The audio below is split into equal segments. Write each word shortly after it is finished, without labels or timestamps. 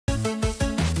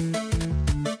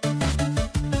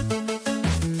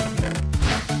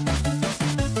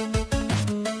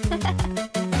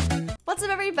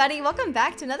everybody, welcome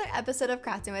back to another episode of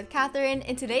Craftin with Katherine.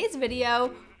 In today's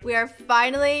video, we are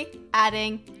finally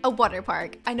adding a water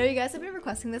park. I know you guys have been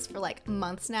requesting this for like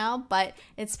months now, but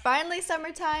it's finally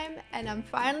summertime and I'm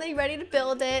finally ready to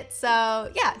build it.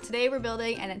 So yeah, today we're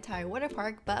building an entire water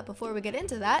park, but before we get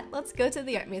into that, let's go to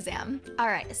the art museum. All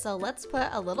right, so let's put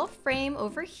a little frame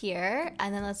over here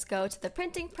and then let's go to the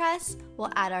printing press.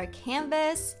 We'll add our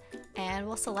canvas and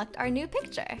we'll select our new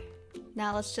picture.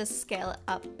 Now let's just scale it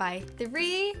up by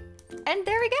 3, and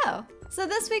there we go. So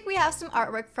this week we have some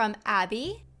artwork from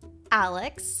Abby,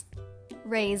 Alex,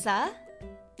 Reza,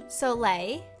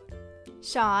 Soleil,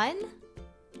 Sean,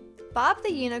 Bob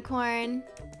the Unicorn,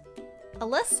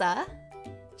 Alyssa,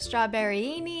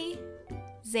 Strawberryini,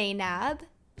 Zainab,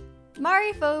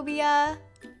 Mariphobia,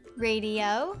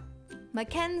 Radio,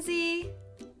 Mackenzie,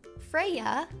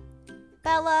 Freya,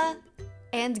 Bella,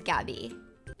 and Gabby.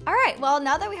 All right, well,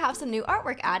 now that we have some new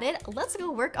artwork added, let's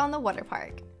go work on the water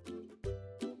park.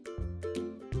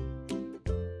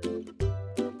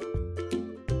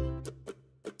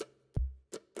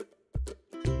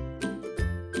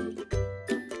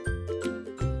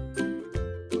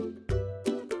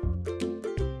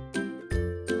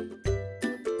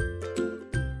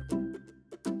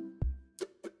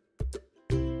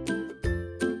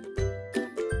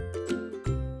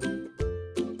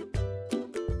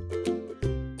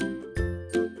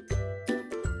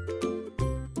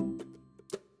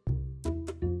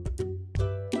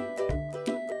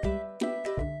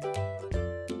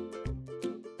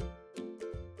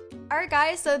 Alright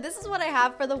guys, so this is what I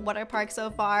have for the water park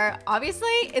so far. Obviously,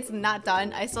 it's not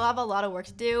done. I still have a lot of work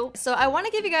to do. So I want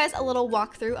to give you guys a little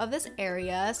walkthrough of this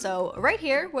area. So right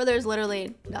here, where there's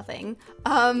literally nothing,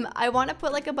 I want to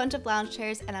put like a bunch of lounge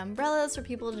chairs and umbrellas for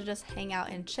people to just hang out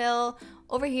and chill.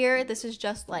 Over here, this is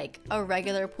just like a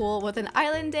regular pool with an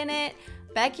island in it.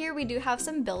 Back here, we do have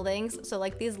some buildings. So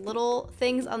like these little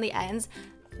things on the ends.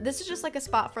 This is just like a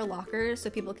spot for lockers so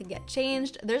people can get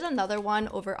changed. There's another one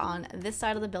over on this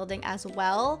side of the building as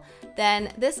well.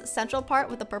 Then this central part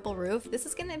with the purple roof, this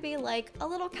is gonna be like a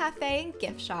little cafe and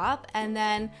gift shop. And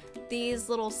then these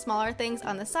little smaller things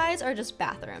on the sides are just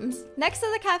bathrooms. Next to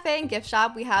the cafe and gift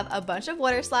shop, we have a bunch of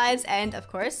water slides. And of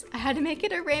course, I had to make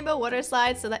it a rainbow water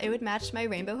slide so that it would match my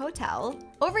rainbow hotel.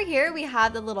 Over here, we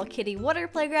have the little kiddie water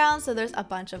playground. So there's a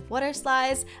bunch of water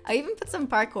slides. I even put some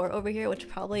parkour over here, which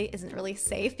probably isn't really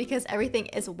safe because everything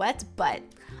is wet, but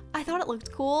I thought it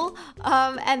looked cool.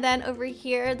 And then over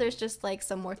here, there's just like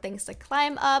some more things to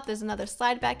climb up. There's another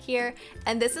slide back here.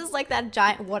 And this is like that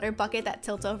giant water bucket that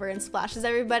tilts over and splashes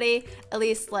everybody. At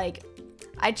least like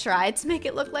I tried to make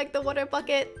it look like the water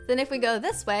bucket. Then if we go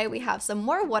this way, we have some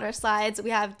more water slides. We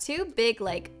have 2 big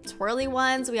like twirly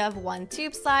ones. We have 1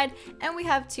 tube slide and we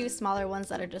have 2 smaller ones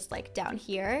that are just like down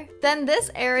here. Then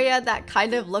this area that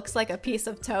kind of looks like a piece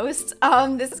of toast.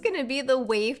 This is gonna be the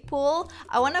wave pool.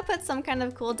 I wanna put some kind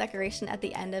of cool decoration at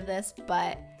the end of this,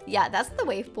 but yeah, that's the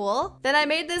wave pool. Then I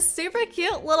made this super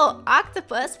cute little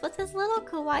octopus with his little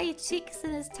kawaii cheeks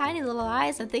and his tiny little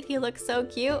eyes. I think he looks so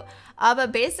cute.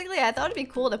 But basically, I thought it'd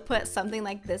be cool to put something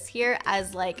like this here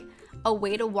as like a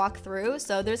way to walk through.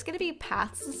 So there's gonna be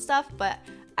paths and stuff, but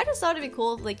I just thought it'd be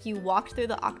cool if like you walked through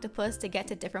the octopus to get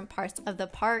to different parts of the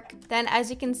park. Then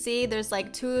as you can see, there's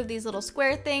like 2 of these little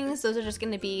square things. Those are just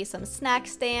gonna be some snack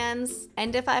stands.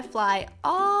 And if I fly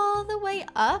all the way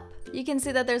up, you can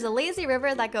see that there's a lazy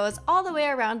river that goes all the way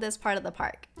around this part of the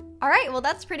park. All right, well,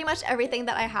 that's pretty much everything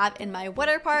that I have in my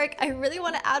water park. I really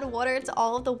want to add water to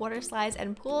all of the water slides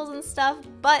and pools and stuff,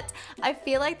 but I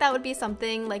feel like that would be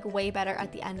something like way better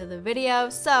at the end of the video.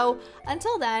 So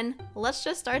until then, let's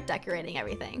just start decorating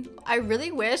everything. I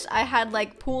really wish I had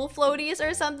like pool floaties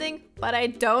or something, but I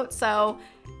don't. So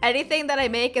anything that I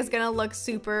make is gonna look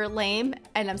super lame,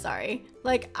 and I'm sorry.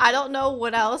 Like, I don't know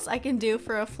what else I can do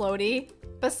for a floaty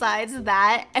besides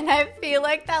that, and I feel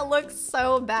like that looks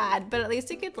so bad, but at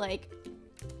least you could like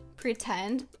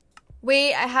pretend.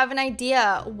 Wait, I have an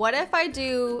idea. What if I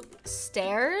do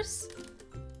stairs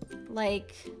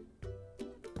like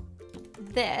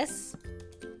this?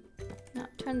 No,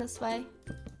 turn this way.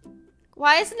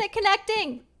 Why isn't it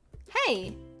connecting?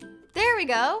 Hey, there we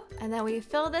go. And then we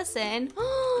fill this in.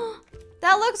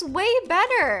 That looks way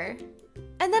better.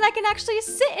 And then I can actually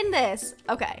sit in this.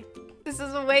 Okay. This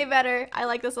is way better. I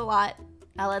like this a lot.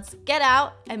 Now let's get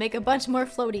out and make a bunch more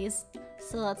floaties.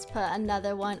 So let's put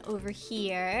another one over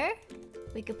here.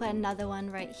 We could put another one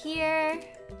right here.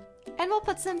 And we'll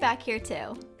put some back here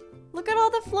too. Look at all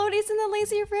the floaties in the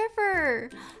lazy river.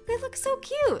 They look so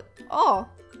cute. Oh,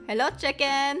 hello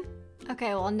chicken.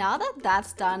 Okay, well now that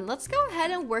that's done, let's go ahead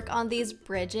and work on these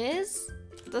bridges.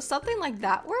 Does something like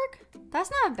that work?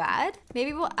 That's not bad.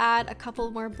 Maybe we'll add a couple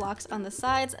more blocks on the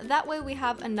sides. That way we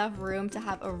have enough room to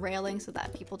have a railing so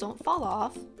that people don't fall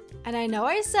off. And I know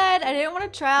I said I didn't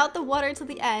want to try out the water till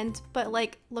the end, but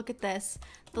like, look at this.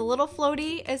 The little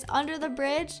floaty is under the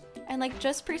bridge, and like,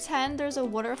 just pretend there's a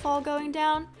waterfall going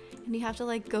down and you have to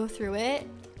like go through it.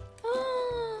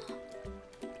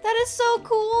 That is so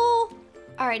cool.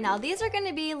 All right, now these are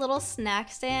gonna be little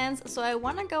snack stands, so I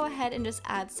wanna go ahead and just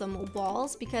add some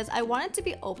walls because I want it to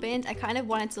be opened. I kind of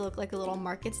want it to look like a little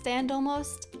market stand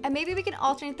almost. And maybe we can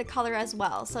alternate the color as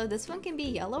well. So this one can be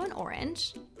yellow and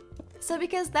orange. So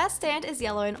because that stand is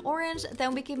yellow and orange,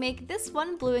 then we can make this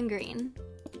one blue and green.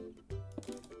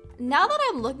 Now that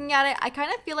I'm looking at it, I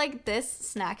kind of feel like this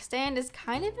snack stand is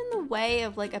kind of in the way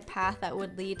of like a path that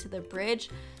would lead to the bridge.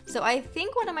 So I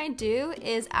think what I might do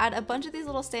is add a bunch of these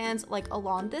little stands like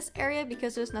along this area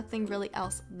because there's nothing really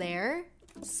else there.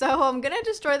 So I'm gonna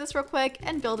destroy this real quick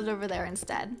and build it over there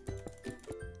instead.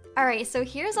 Alright, so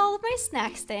here's all of my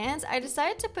snack stands. I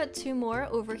decided to put 2 more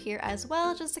over here as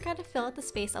well, just to kind of fill out the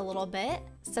space a little bit.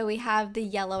 So we have the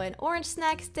yellow and orange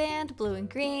snack stand, blue and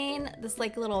green, this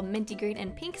like little minty green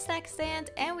and pink snack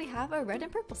stand, and we have a red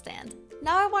and purple stand.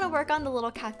 Now I want to work on the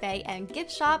little cafe and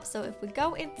gift shop, so if we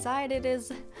go inside, it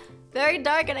is very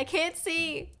dark and I can't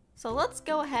see. So let's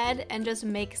go ahead and just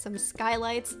make some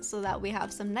skylights so that we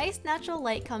have some nice natural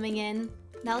light coming in.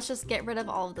 Now let's just get rid of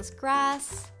all of this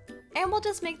grass. And we'll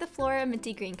just make the floor a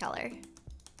minty green color.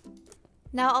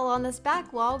 Now along this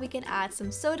back wall, we can add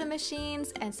some soda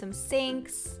machines and some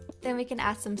sinks. Then we can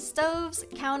add some stoves,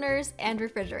 counters, and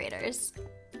refrigerators.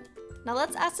 Now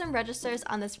let's add some registers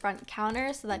on this front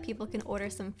counter so that people can order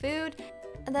some food.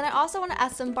 And then I also want to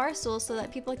add some bar stools so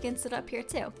that people can sit up here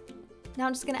too. Now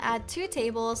I'm just gonna add 2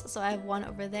 tables, so I have one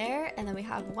over there, and then we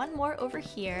have one more over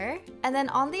here. And then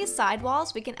on these side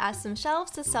walls, we can add some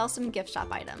shelves to sell some gift shop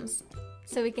items.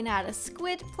 So we can add a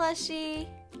squid plushie,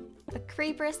 a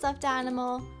creeper stuffed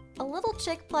animal, a little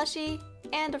chick plushie,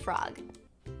 and a frog.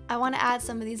 I want to add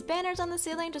some of these banners on the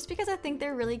ceiling just because I think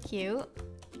they're really cute.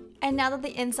 And now that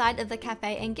the inside of the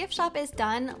cafe and gift shop is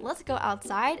done, let's go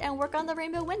outside and work on the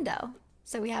rainbow window.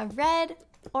 So we have red,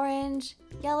 orange,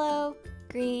 yellow,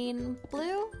 green,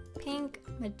 blue, pink,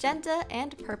 magenta,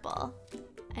 and purple.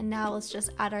 And now let's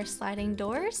just add our sliding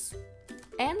doors.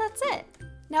 And that's it.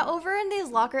 Now over in these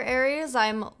locker areas,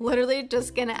 I'm literally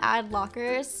just gonna add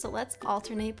lockers. So let's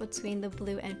alternate between the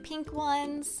blue and pink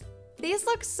ones. These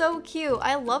look so cute.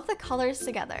 I love the colors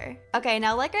together. Okay,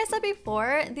 now like I said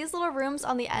before, these little rooms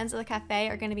on the ends of the cafe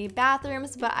are gonna be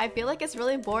bathrooms, but I feel like it's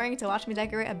really boring to watch me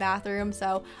decorate a bathroom,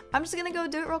 so I'm just gonna go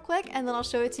do it real quick and then I'll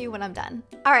show it to you when I'm done.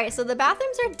 All right, so the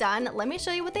bathrooms are done. Let me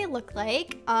show you what they look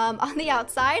like. On the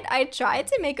outside, I tried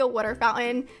to make a water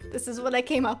fountain. This is what I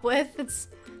came up with.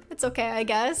 It's okay, I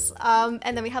guess. And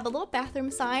then we have a little bathroom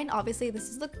sign. Obviously, this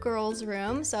is the girls'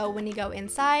 room. So when you go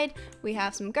inside, we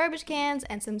have some garbage cans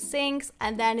and some sinks.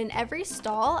 And then in every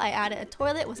stall, I added a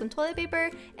toilet with some toilet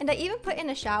paper. And I even put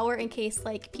in a shower in case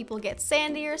like people get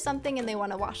sandy or something and they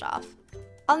want to wash off.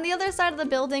 On the other side of the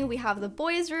building, we have the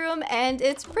boys' room, and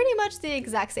it's pretty much the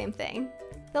exact same thing.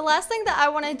 The last thing that I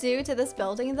want to do to this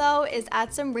building, though, is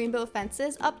add some rainbow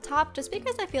fences up top, just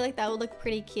because I feel like that would look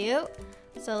pretty cute.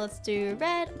 So let's do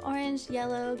red, orange,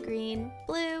 yellow, green,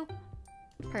 blue,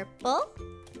 purple.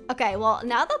 Okay, well,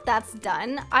 now that that's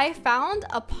done, I found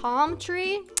a palm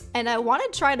tree and I want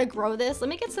to try to grow this. Let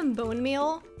me get some bone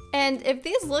meal. And if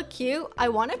these look cute, I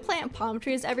want to plant palm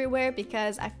trees everywhere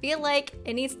because I feel like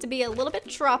it needs to be a little bit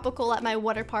tropical at my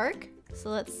water park. So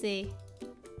let's see.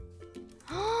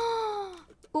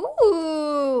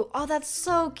 Ooh, oh, that's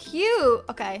so cute.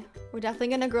 Okay, we're definitely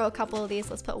gonna grow a couple of these.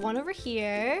 Let's put one over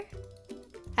here.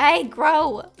 Hey,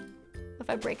 grow. If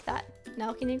I break that.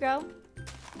 Now can you grow?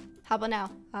 How about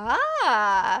now?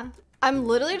 Ah, I'm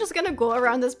literally just gonna go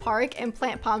around this park and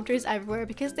plant palm trees everywhere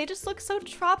because they just look so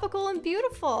tropical and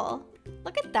beautiful.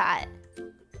 Look at that.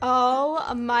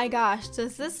 Oh my gosh,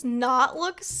 does this not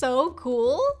look so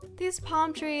cool? These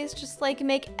palm trees just like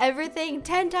make everything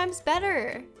 10 times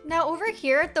better. Now over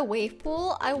here at the wave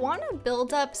pool, I want to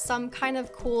build up some kind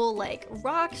of cool like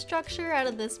rock structure out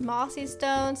of this mossy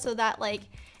stone so that like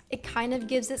it kind of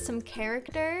gives it some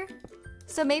character.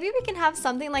 So maybe we can have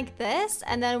something like this,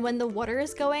 and then when the water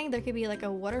is going, there could be like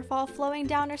a waterfall flowing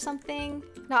down or something.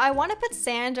 Now I want to put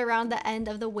sand around the end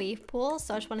of the wave pool,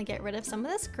 so I just want to get rid of some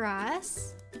of this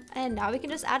grass. And now we can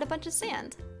just add a bunch of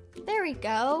sand. There we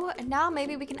go. And now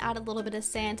maybe we can add a little bit of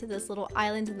sand to this little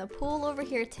island in the pool over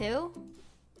here too.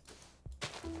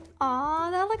 Aw,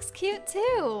 that looks cute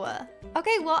too.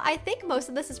 Okay, well, I think most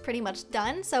of this is pretty much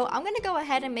done, so I'm gonna go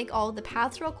ahead and make all of the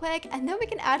paths real quick, and then we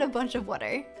can add a bunch of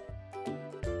water.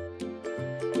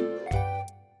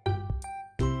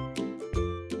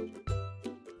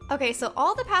 Okay, so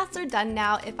all the paths are done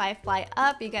now. If I fly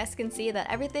up, you guys can see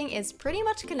that everything is pretty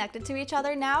much connected to each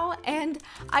other now. And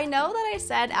I know that I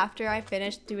said after I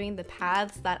finished doing the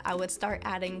paths that I would start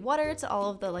adding water to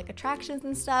all of the like attractions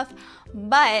and stuff,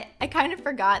 but I kind of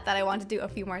forgot that I want to do a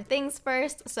few more things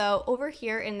first. So over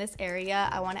here in this area,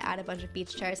 I want to add a bunch of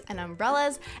beach chairs and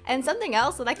umbrellas. And something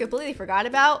else that I completely forgot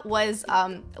about was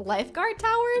lifeguard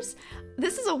towers.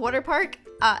 This is a water park.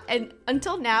 And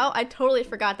until now, I totally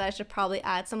forgot that I should probably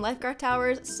add some lifeguard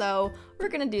towers, so we're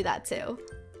gonna do that too.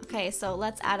 Okay, so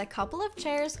let's add a couple of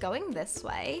chairs going this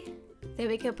way. Then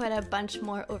we can put a bunch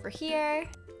more over here.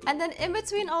 And then in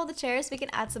between all the chairs, we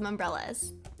can add some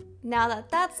umbrellas. Now that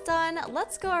that's done,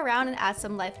 let's go around and add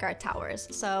some lifeguard towers.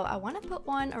 So I wanna put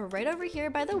one right over here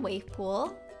by the wave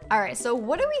pool. All right, so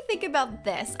what do we think about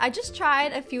this? I just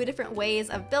tried a few different ways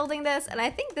of building this, and I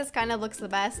think this kind of looks the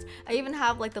best. I even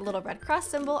have like the little red cross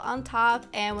symbol on top,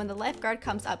 and when the lifeguard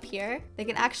comes up here, they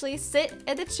can actually sit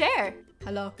in the chair.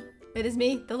 Hello, it is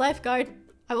me, the lifeguard.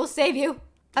 I will save you.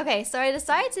 Okay, so I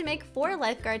decided to make 4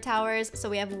 lifeguard towers. So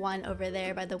we have one over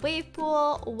there by the wave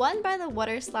pool, one by the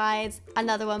water slides,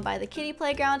 another one by the kiddie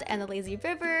playground and the lazy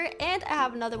river, and I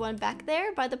have another one back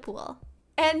there by the pool.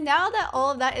 And now that all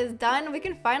of that is done, we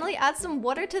can finally add some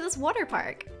water to this water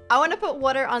park. I want to put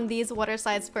water on these water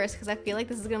slides first because I feel like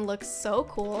this is going to look so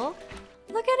cool.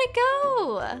 Look at it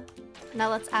go! Now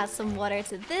let's add some water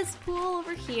to this pool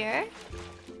over here.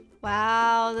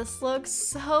 Wow, this looks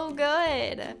so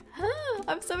good.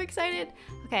 I'm so excited.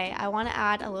 Okay, I want to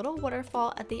add a little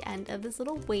waterfall at the end of this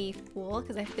little wave pool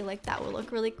because I feel like that will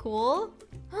look really cool.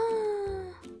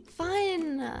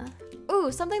 Fun! Ooh,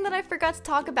 something that I forgot to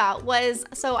talk about was,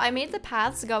 so I made the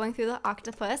paths going through the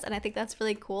octopus, and I think that's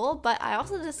really cool, but I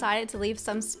also decided to leave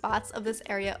some spots of this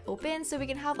area open so we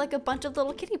can have like a bunch of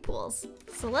little kiddie pools.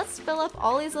 So let's fill up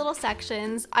all these little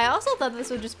sections. I also thought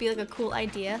this would just be like a cool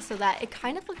idea so that it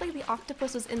kind of looked like the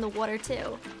octopus was in the water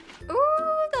too.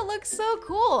 Ooh, that looks so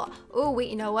cool. Ooh, wait,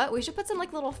 you know what? We should put some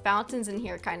like little fountains in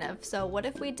here kind of. So what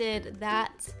if we did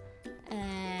that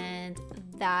and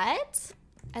that?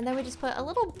 And then we just put a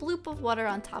little bloop of water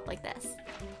on top like this.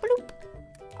 Bloop.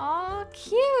 Aw,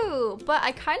 cute. But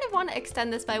I kind of want to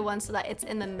extend this by one so that it's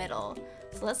in the middle.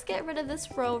 So let's get rid of this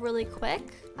row really quick.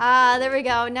 Ah, there we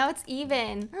go. Now it's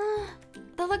even.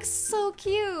 That looks so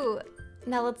cute.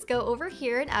 Now let's go over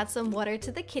here and add some water to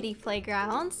the kiddie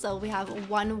playground. So we have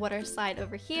one water slide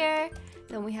over here.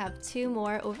 Then we have 2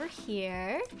 more over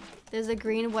here. There's a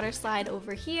green water slide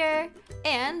over here.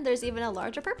 And there's even a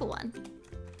larger purple one.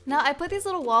 Now I put these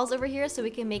little walls over here so we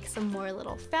can make some more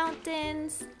little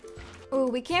fountains. Oh,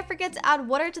 we can't forget to add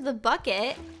water to the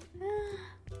bucket.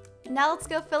 Now let's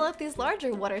go fill up these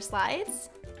larger water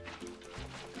slides.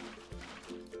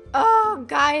 Oh,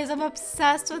 guys, I'm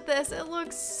obsessed with this. It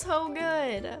looks so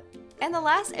good. And the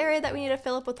last area that we need to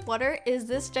fill up with water is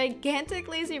this gigantic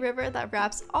lazy river that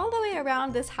wraps all the way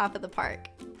around this half of the park.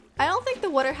 I don't think the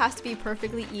water has to be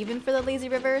perfectly even for the lazy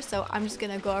river, so I'm just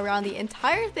gonna go around the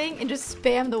entire thing and just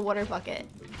spam the water bucket.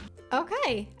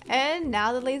 Okay, and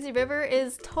now the lazy river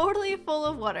is totally full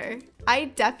of water. I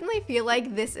definitely feel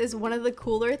like this is one of the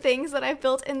cooler things that I've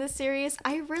built in this series.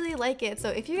 I really like it, so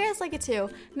if you guys like it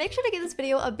too, make sure to give this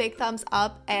video a big thumbs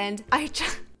up. And I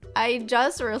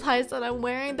just realized that I'm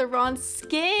wearing the wrong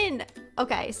skin.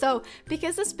 Okay, so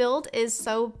because this build is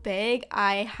so big,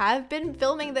 I have been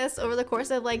filming this over the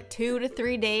course of like 2 to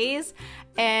 3 days,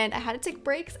 and I had to take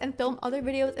breaks and film other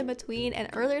videos in between. And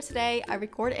earlier today, I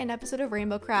recorded an episode of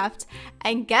Rainbow Craft,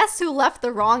 and guess who left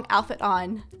the wrong outfit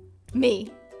on?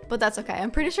 Me. But that's okay.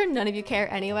 I'm pretty sure none of you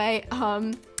care anyway.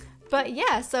 But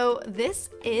yeah, so this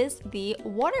is the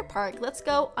water park. Let's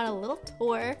go on a little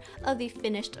tour of the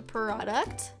finished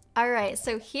product. Alright,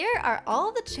 so here are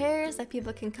all the chairs that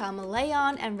people can come lay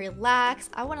on and relax.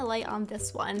 I want to lay on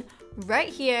this one right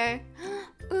here.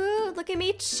 Ooh, look at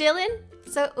me chilling.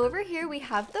 So over here we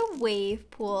have the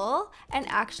wave pool, and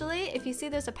actually if you see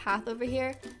there's a path over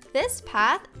here, this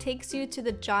path takes you to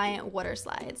the giant water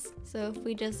slides. So if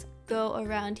we just go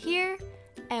around here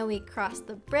and we cross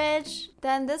the bridge,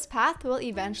 then this path will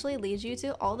eventually lead you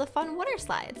to all the fun water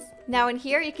slides. Now in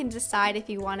here you can decide if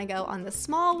you want to go on the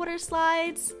small water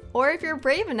slides, or if you're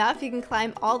brave enough, you can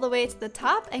climb all the way to the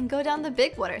top and go down the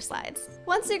big water slides.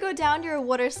 Once you go down your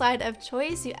water slide of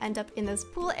choice, you end up in this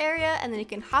pool area, and then you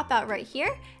can hop out right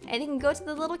here and you can go to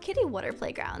the little kiddie water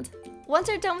playground. Once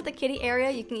you're done with the kiddie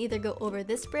area, you can either go over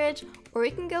this bridge or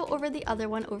you can go over the other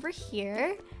one over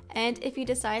here. And if you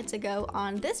decide to go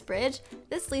on this bridge,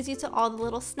 this leads you to all the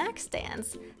little snack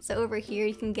stands. So over here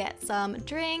you can get some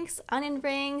drinks, onion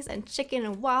rings, and chicken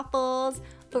and waffles.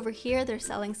 Over here they're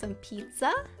selling some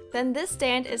pizza. Then this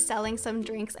stand is selling some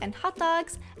drinks and hot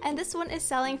dogs, and this one is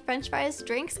selling french fries,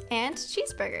 drinks, and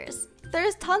cheeseburgers.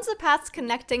 There's tons of paths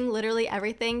connecting literally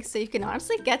everything, so you can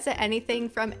honestly get to anything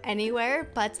from anywhere,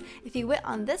 but if you went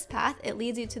on this path, it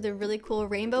leads you to the really cool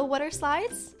rainbow water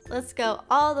slides. Let's go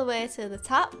all the way to the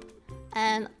top,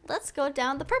 and let's go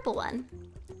down the purple one.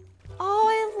 Oh,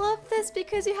 I love this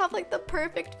because you have like the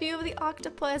perfect view of the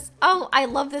octopus. Oh, I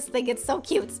love this thing, it's so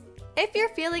cute. If you're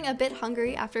feeling a bit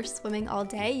hungry after swimming all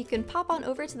day, you can pop on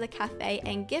over to the cafe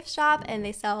and gift shop, and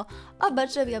they sell a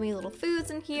bunch of yummy little foods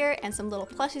in here and some little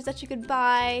plushies that you could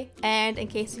buy. And in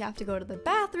case you have to go to the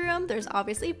bathroom, there's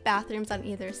obviously bathrooms on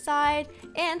either side.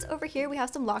 And over here we have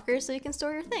some lockers so you can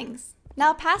store your things.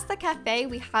 Now past the cafe,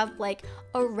 we have like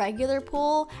a regular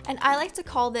pool, and I like to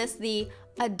call this the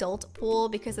adult pool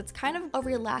because it's kind of a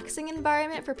relaxing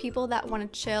environment for people that want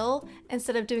to chill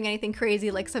instead of doing anything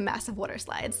crazy like some massive water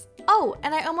slides. Oh,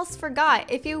 and I almost forgot,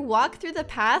 if you walk through the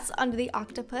paths under the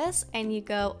octopus and you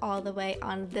go all the way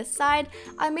on this side,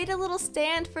 I made a little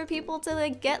stand for people to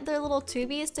like get their little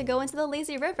tubies to go into the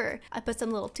lazy river. I put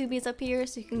some little tubies up here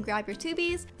so you can grab your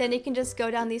tubies, then you can just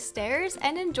go down these stairs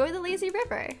and enjoy the lazy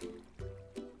river.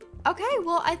 Okay,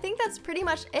 well, I think that's pretty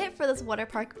much it for this water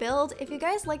park build. If you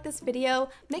guys like this video,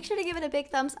 make sure to give it a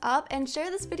big thumbs up and share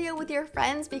this video with your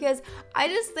friends because I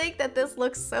just think that this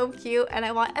looks so cute and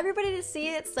I want everybody to see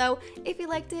it. So if you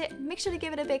liked it, make sure to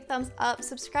give it a big thumbs up,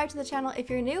 subscribe to the channel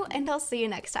if you're new, and I'll see you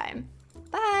next time.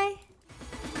 Bye!